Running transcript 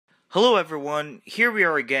Hello everyone, here we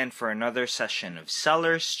are again for another session of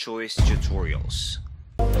Seller's Choice Tutorials.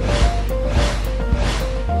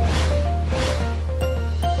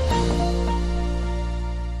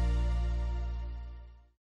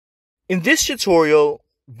 In this tutorial,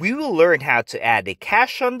 we will learn how to add a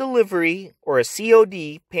cash on delivery or a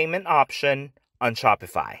COD payment option on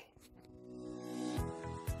Shopify.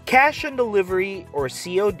 Cash on delivery or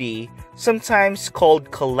COD, sometimes called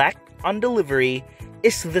collect on delivery,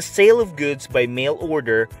 is the sale of goods by mail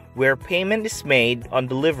order where payment is made on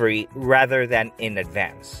delivery rather than in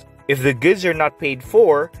advance. If the goods are not paid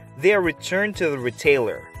for, they are returned to the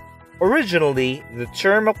retailer. Originally, the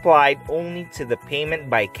term applied only to the payment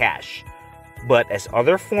by cash, but as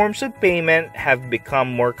other forms of payment have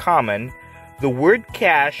become more common, the word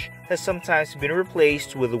cash has sometimes been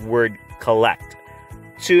replaced with the word collect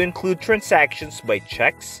to include transactions by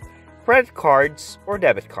checks, credit cards, or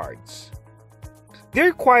debit cards. There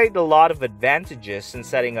are quite a lot of advantages in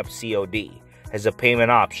setting up COD as a payment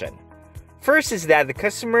option. First is that the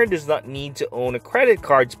customer does not need to own a credit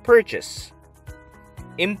card's purchase.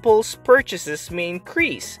 Impulse purchases may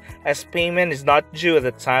increase as payment is not due at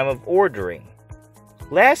the time of ordering.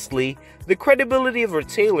 Lastly, the credibility of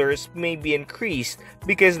retailers may be increased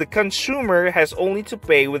because the consumer has only to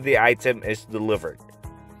pay when the item is delivered.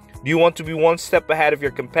 Do you want to be one step ahead of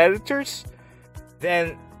your competitors?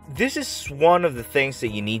 Then this is one of the things that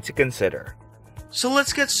you need to consider. So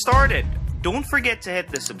let's get started. Don't forget to hit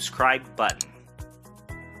the subscribe button.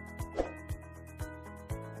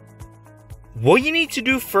 What you need to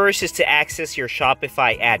do first is to access your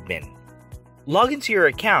Shopify admin. Log into your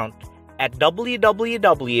account at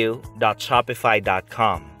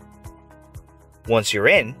www.shopify.com. Once you're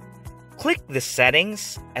in, click the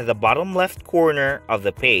settings at the bottom left corner of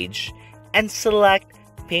the page and select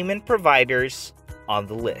Payment Providers on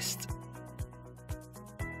the list.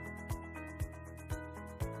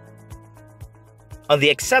 On the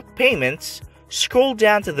Accept Payments, scroll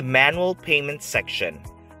down to the Manual Payments section.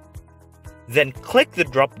 Then click the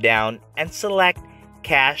drop-down and select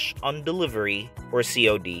Cash on Delivery or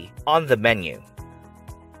COD on the menu.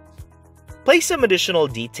 Place some additional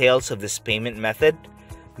details of this payment method.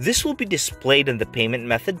 This will be displayed on the payment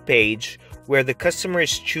method page where the customer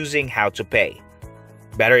is choosing how to pay.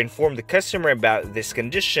 Better inform the customer about these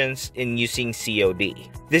conditions in using COD.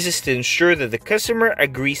 This is to ensure that the customer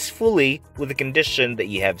agrees fully with the condition that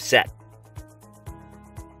you have set.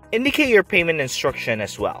 Indicate your payment instruction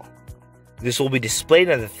as well. This will be displayed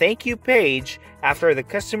on the thank you page after the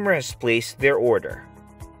customer has placed their order.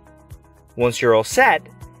 Once you're all set,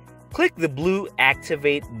 click the blue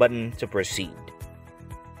Activate button to proceed.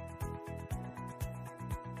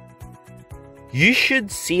 You should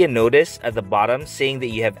see a notice at the bottom saying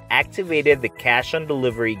that you have activated the Cash on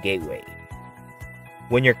Delivery gateway.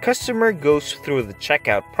 When your customer goes through the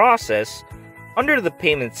checkout process, under the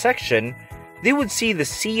payment section, they would see the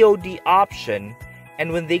COD option,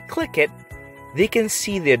 and when they click it, they can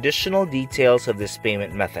see the additional details of this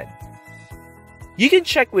payment method. You can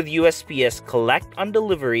check with USPS Collect on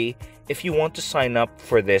Delivery if you want to sign up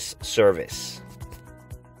for this service.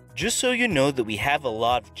 Just so you know that we have a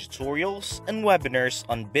lot of tutorials and webinars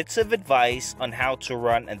on bits of advice on how to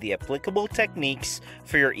run and the applicable techniques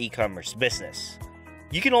for your e-commerce business.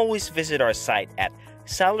 You can always visit our site at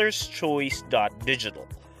sellerschoice.digital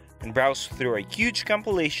and browse through our huge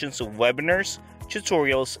compilations of webinars,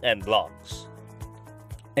 tutorials, and blogs.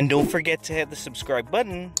 And don't forget to hit the subscribe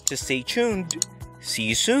button to stay tuned. See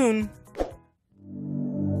you soon!